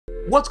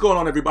What's going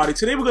on, everybody?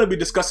 Today we're going to be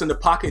discussing the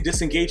pocket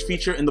disengage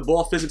feature and the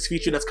ball physics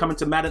feature that's coming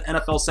to Madden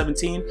NFL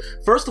 17.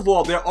 First of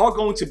all, there are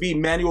going to be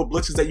manual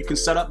blitzes that you can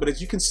set up, but as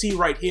you can see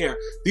right here,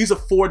 these are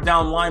 4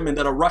 down linemen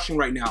that are rushing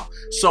right now.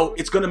 So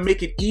it's going to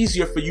make it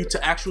easier for you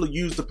to actually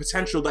use the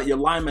potential that your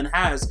lineman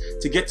has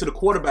to get to the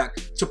quarterback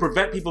to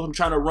prevent people from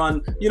trying to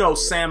run,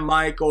 Sam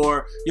Mike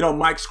or,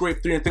 Mike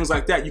Scrape 3 and things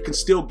like that. You can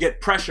still get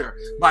pressure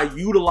by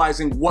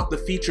utilizing what the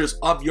features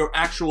of your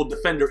actual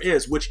defender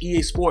is, which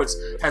EA Sports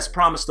has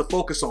promised to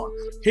focus on.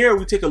 Here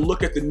we take a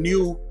look at the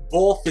new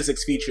ball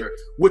physics feature,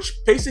 which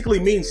basically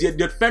means your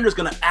defender is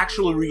going to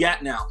actually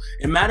react now.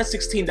 In Madden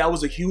 16, that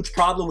was a huge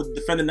problem with the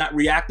defender not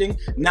reacting.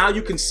 Now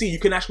you can see you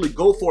can actually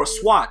go for a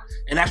swat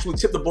and actually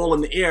tip the ball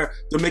in the air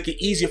to make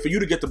it easier for you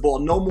to get the ball.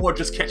 No more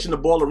just catching the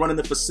ball and running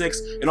it for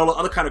 6 and all the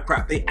other kind of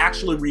crap. They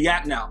actually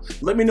react now.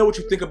 Let me know what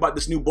you think about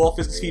this new ball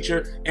physics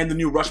feature and the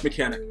new rush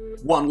mechanic.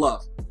 One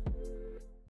love.